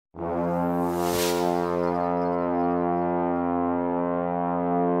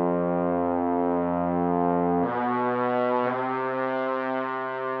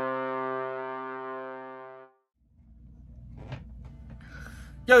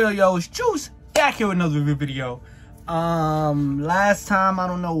Yo, it's Juice back here with another video. Last time, I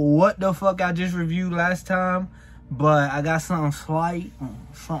don't know what the fuck I just reviewed last time, but I got something slight,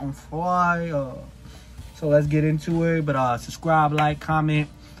 so let's get into it. But subscribe, like, comment,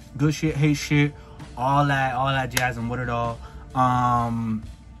 good shit, hate shit, all that jazz and what it all.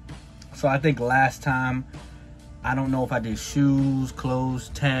 So I think last time, I don't know if I did shoes, clothes,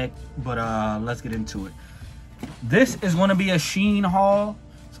 tech, but let's get into it. This is gonna be a Shein haul.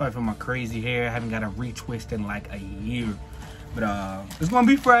 Sorry for my crazy hair. I haven't got a retwist in like a year, but it's gonna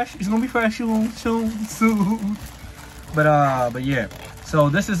be fresh. It's gonna be fresh soon. But yeah. So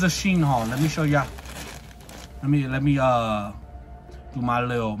this is a Shein haul. Let me show y'all. Let me do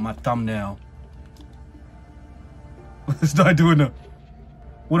my thumbnail. Let's start doing the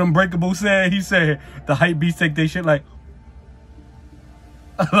what Unbreakable said. He said the hype beats take they shit like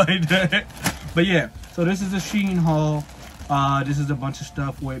that. But yeah, so this is a Shein haul. This is a bunch of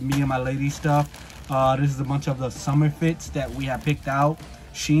stuff with me and my lady stuff. This is a bunch of the summer fits that we have picked out.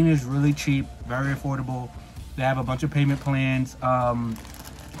 Shein is really cheap, very affordable. They have a bunch of payment plans.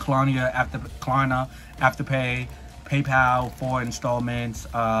 Klarna Afterpay, PayPal for installments.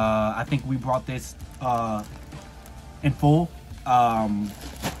 I think we brought this in full.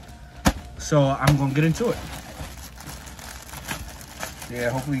 So I'm gonna get into it. Yeah,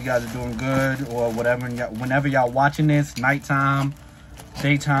 hopefully you guys are doing good or whatever. Whenever y'all watching this, nighttime,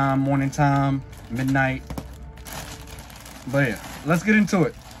 daytime, morning time, midnight. But yeah, let's get into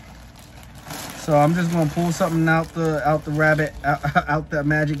it. So I'm just gonna pull something out the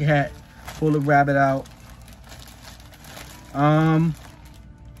magic hat. Pull the rabbit out. I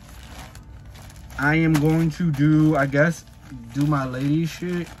am going to do my lady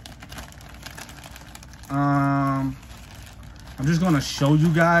shit. I'm just gonna show you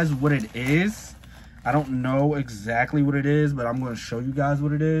guys what it is. I don't know exactly what it is, but I'm gonna show you guys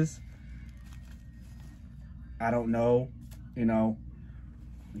what it is. I don't know, you know.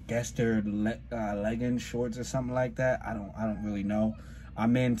 I guess they're leggings, shorts, or something like that. I don't really know. I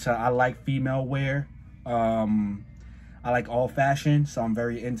like female wear. I like all fashion, so I'm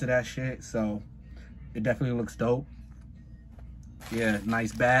very into that shit. So it definitely looks dope. Yeah,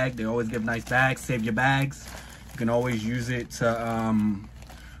 nice bag. They always give nice bags. Save your bags. You can always use it to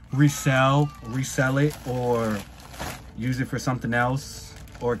resell it, or use it for something else,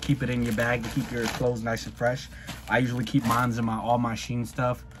 or keep it in your bag to keep your clothes nice and fresh. I usually keep mine in all my Shein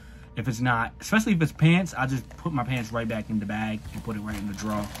stuff. If it's not, especially if it's pants, I just put my pants right back in the bag and put it right in the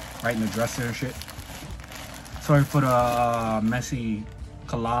drawer, right in the dresser and shit. Sorry for the messy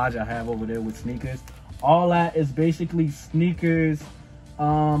collage I have over there with sneakers. All that is basically sneakers,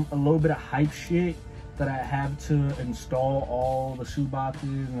 a little bit of hype shit that I have to install all the shoe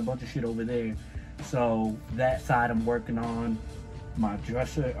boxes and a bunch of shit over there. So that side I'm working on. My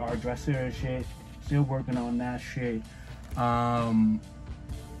dresser, our dresser and shit, still working on that shit. All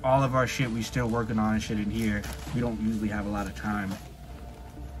of our shit we still working on and shit in here. We don't usually have a lot of time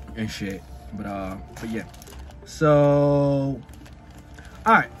and shit, but yeah. So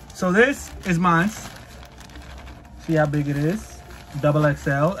all right, so this is mine. See how big it is? Double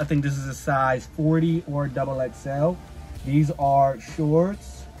XL. I think this is a size 40 or double XL. These are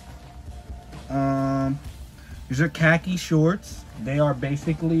shorts. These are khaki shorts. They are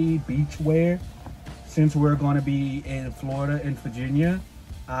basically beach wear. Since we're going to be in Florida and Virginia,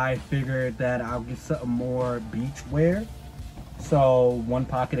 I figured that I'll get something more beach wear. So one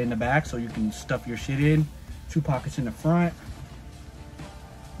pocket in the back so you can stuff your shit in. 2 pockets in the front.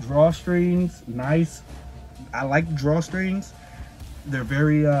 Drawstrings, nice. I like drawstrings. They're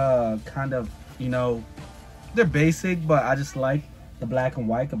very kind of, you know, they're basic, but I just like the black and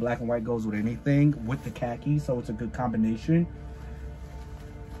white. The black and white goes with anything with the khaki, so it's a good combination.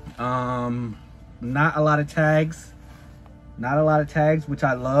 Not a lot of tags, which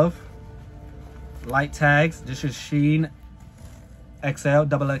I love. Light tags. This is Shein XL,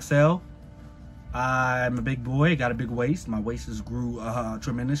 double XL. I'm a big boy, got a big waist. My waist has grew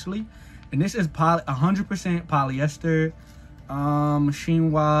tremendously. And this is 100% polyester,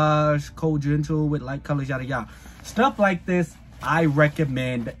 machine wash, cold gentle with light colors, yada yada. Stuff like this, I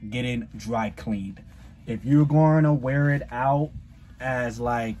recommend getting dry cleaned. If you're going to wear it out as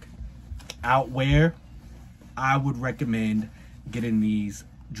like outwear, I would recommend getting these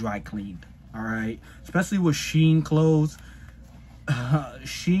dry cleaned. All right, especially with Shein clothes.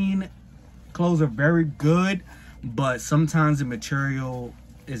 Shein clothes are very good, but sometimes the material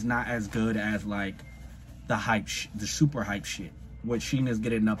is not as good as like the super hype shit. What Shein is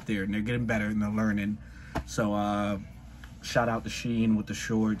getting up there, and they're getting better and they're learning. So shout out to Shein with the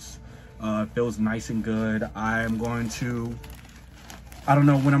shorts. Feels nice and good. I am going to I don't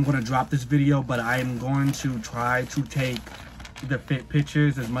know when I'm going to drop this video, but I am going to try to take the fit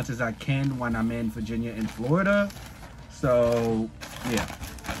pictures as much as I can when I'm in Virginia and Florida. So, yeah.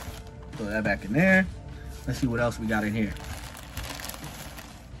 Throw that back in there. Let's see what else we got in here.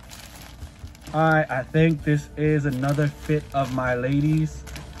 Alright, I think this is another fit of my lady's.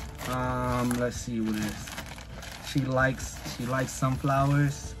 Let's see what it is. She likes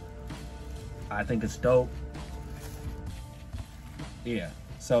sunflowers. I think it's dope. Yeah,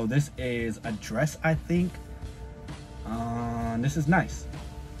 so this is a dress, I think. This is nice.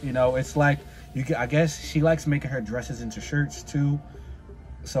 You know, it's like, I guess she likes making her dresses into shirts too.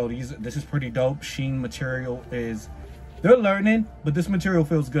 So this is pretty dope. Shein material is, they're learning, but this material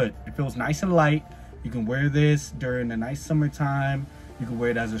feels good. It feels nice and light. You can wear this during the nice summertime. You can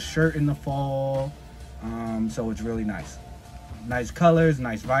wear it as a shirt in the fall. So it's really nice. Nice colors,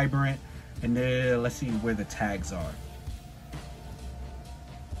 nice vibrant. And then let's see where the tags are.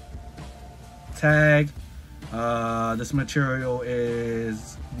 Tag. This material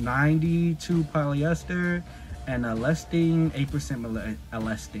is 92 polyester and elasting, 8%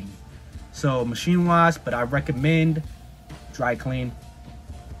 elasting. So machine wash, but I recommend dry clean.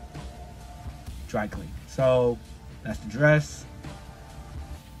 Dry clean. So that's the dress.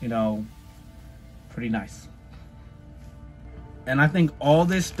 You know, pretty nice. And I think all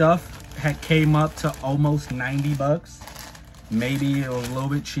this stuff had came up to almost 90 bucks. Maybe it was a little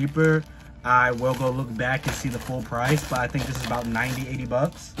bit cheaper. I will go look back and see the full price, but I think this is about 90, 80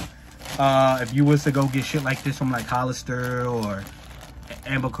 bucks. If you was to go get shit like this from like Hollister or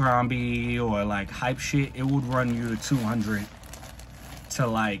Abercrombie or like Hype shit, it would run you to 200 to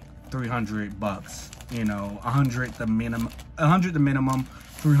like 300 bucks. You know, 100 the minimum, 100 the minimum,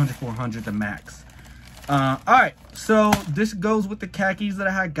 300, 400 the max. All right, so this goes with the khakis that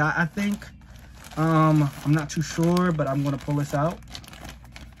I had got, I think. I'm not too sure, but I'm gonna pull this out.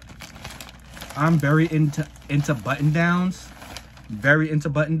 I'm very into button downs. Very into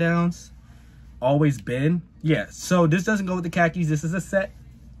button downs. Always been. Yeah, so this doesn't go with the khakis. This is a set.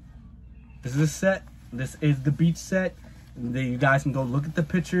 This is a set. This is the beach set. Then you guys can go look at the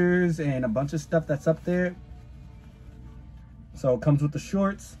pictures and a bunch of stuff that's up there. So it comes with the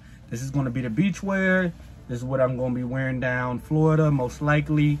shorts. This is going to be the beach wear. This is what I'm going to be wearing down Florida, most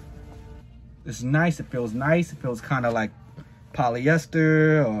likely. It's nice. It feels nice. It feels kind of like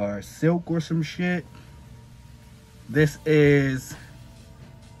polyester or silk or some shit. This is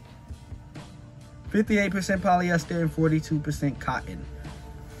 58% polyester and 42% cotton.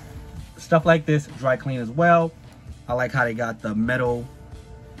 Stuff like this, dry clean as well. I like how they got the metal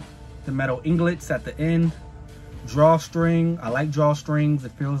inglets at the end. Drawstring. I like drawstrings.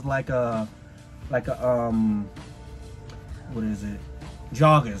 It feels like a what is it?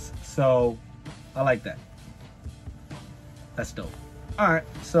 Joggers. So I like that. That's dope. All right,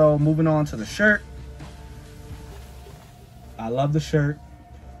 so moving on to the shirt. I love the shirt.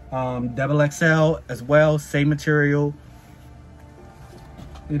 Double XL as well, same material.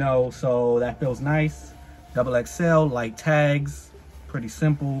 You know, so that feels nice. Double XL, light tags, pretty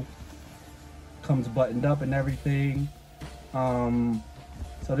simple. Comes buttoned up and everything.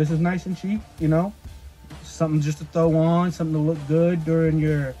 So this is nice and cheap, you know. Something just to throw on, something to look good during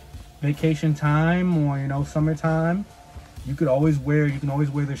your vacation time or, you know, summertime. You can always wear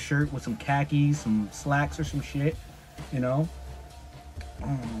this shirt with some khakis, some slacks or some shit, you know.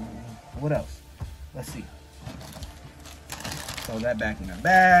 What else? Let's see. Throw that back in the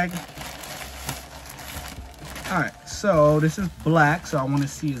bag. All right, so this is black, so I want to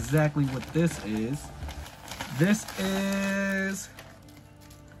see exactly what this is. This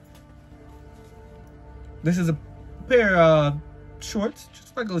is a pair of shorts,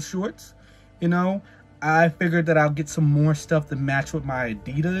 just regular shorts, you know. I figured that I'll get some more stuff to match with my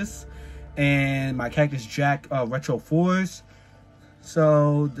Adidas and my Cactus Jack Retro 4s.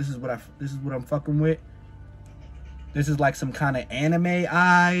 So this is what I'm fucking with. This is like some kind of anime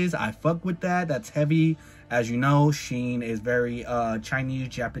eyes. I fuck with that. That's heavy. As you know, Shein is very Chinese,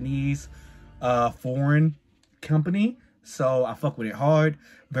 Japanese, foreign company. So I fuck with it hard.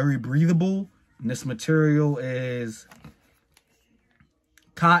 Very breathable. And this material is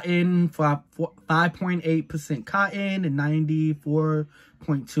cotton, 5.8% cotton and 94.2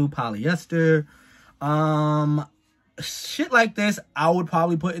 polyester. Shit like this, I would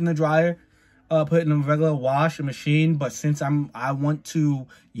probably put in the dryer, put it in a regular washing machine. But since I want to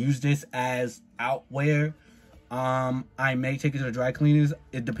use this as outwear, I may take it to the dry cleaners.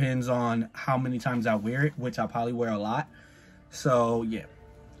 It depends on how many times I wear it, which I probably wear a lot. So yeah,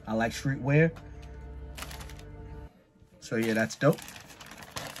 I like streetwear. So yeah, that's dope.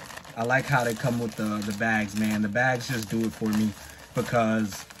 I like how they come with the bags, man. The bags just do it for me.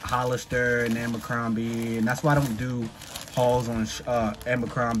 because Hollister and Abercrombie, and that's why I don't do hauls on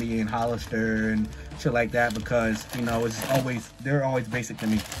Abercrombie and Hollister and shit like that, because you know they're always basic to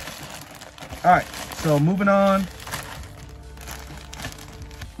me. All right, so moving on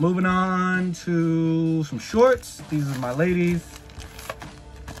to some shorts. These are my ladies.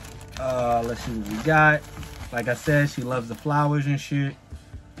 Let's see what we got. Like I said, she loves the flowers and shit.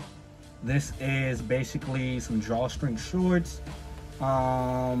 This is basically some drawstring shorts.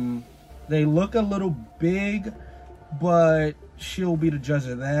 They look a little big, but she'll be the judge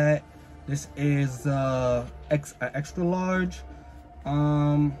of that. This is extra large,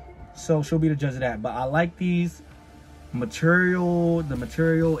 so she'll be the judge of that. But I like these. Material, the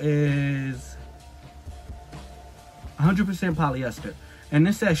material is 100% polyester, and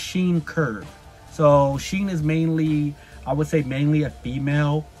this says Shein Curve. So Shein is mainly, I would say mainly a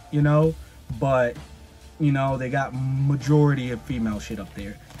female, you know, but you know, they got majority of female shit up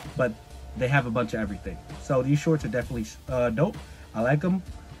there, but they have a bunch of everything. So these shorts are definitely dope. I like them,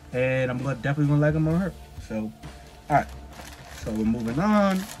 and I'm definitely gonna like them on her. So, all right, so we're moving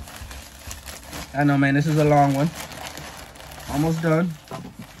on. I know, man, this is a long one. Almost done.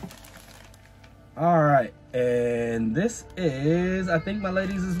 All right, and this is, I think, my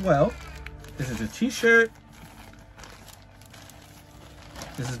ladies as well. This is a t-shirt.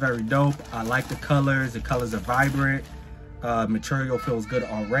 This is very dope. I like the colors. The colors are vibrant. Material feels good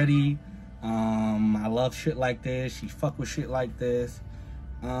already. I love shit like this. She fuck with shit like this.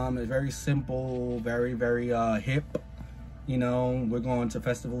 It's very simple, very hip. You know, we're going to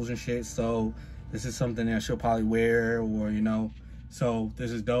festivals and shit, so this is something that she'll probably wear, or you know, so this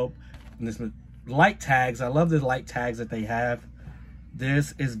is dope. And this light tags, I love the light tags that they have.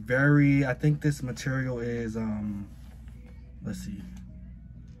 This is very, I think this material is let's see,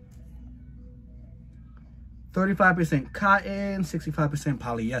 35% cotton, 65%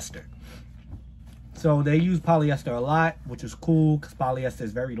 polyester. So they use polyester a lot, which is cool because polyester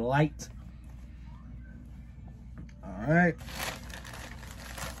is very light. All right.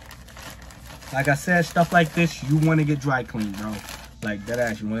 Like I said, stuff like this, you want to get dry clean, bro. Like that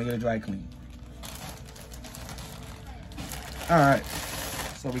ass, you want to get a dry clean. All right.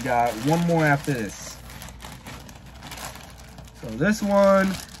 So we got one more after this. So this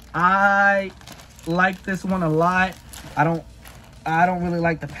one, I like this one a lot. I don't really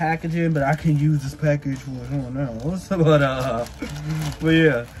like the packaging, but I can use this package for someone else. But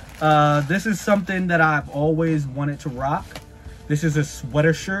yeah, this is something that I've always wanted to rock. This is a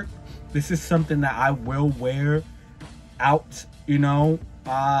sweater shirt. This is something that I will wear out, you know.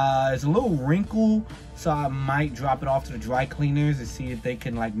 It's a little wrinkle, so I might drop it off to the dry cleaners and see if they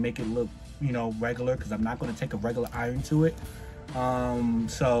can like make it look, you know, regular, because I'm not going to take a regular iron to it.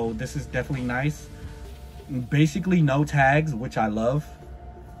 So this is definitely nice. Basically no tags, which I love.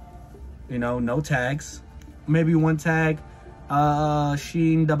 You know, no tags. Maybe one tag.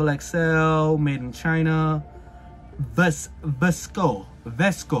 Shein XXL, made in China.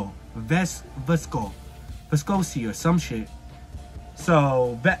 Viscosi or some shit.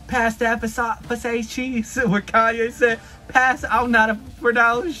 So past that for say cheese, what Kanye said. Pass, I don't know how to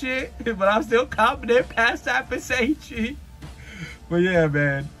pronounce shit, but I'm still confident. Past that for say cheese. But yeah,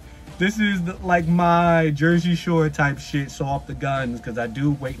 man, this is like my Jersey Shore type shit. So off the guns, because I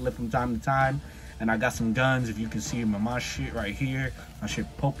do weightlift from time to time, and I got some guns. If you can see them, my shit right here, my shit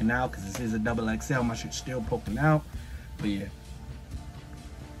poking out, because this is a XXL. My shit's still poking out. But yeah,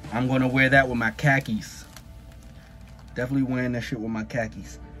 I'm gonna wear that with my khakis. Definitely wearing that shit with my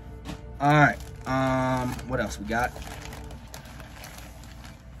khakis. All right, what else we got?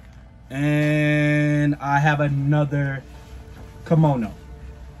 And I have another kimono.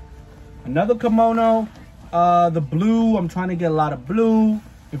 Another kimono. The blue, I'm trying to get a lot of blue.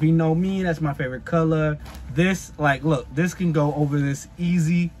 If you know me, that's my favorite color. This, like, look, this can go over this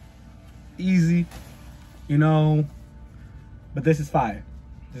easy, you know. But this is fire.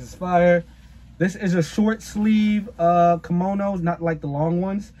 This is fire. This is a short sleeve kimono, not like the long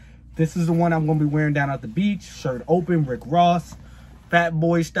ones. This is the one I'm gonna be wearing down at the beach. Shirt open, Rick Ross, fat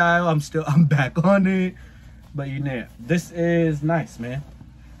boy style. I'm back on it. But you know, this is nice, man.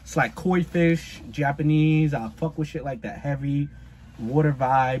 It's like koi fish, Japanese. I'll fuck with shit like that. Heavy water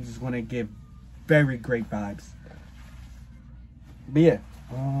vibes is gonna give very great vibes. But yeah,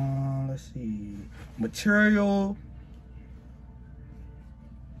 let's see. Material.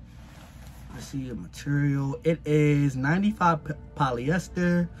 Let's see the material. It is 95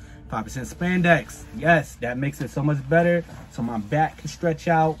 polyester, 5% spandex. Yes, that makes it so much better. So my back can stretch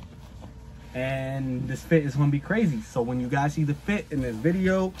out. And this fit is gonna be crazy. So when you guys see the fit in this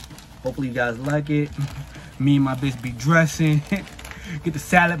video, hopefully you guys like it. Me and my bitch be dressing Get the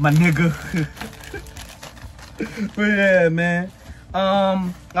salad, my nigga. But yeah, man.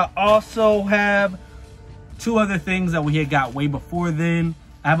 I also have 2 other things that we had got way before then.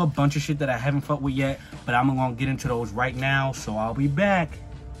 I have a bunch of shit that I haven't fucked with yet, but I'm gonna get into those right now, so I'll be back.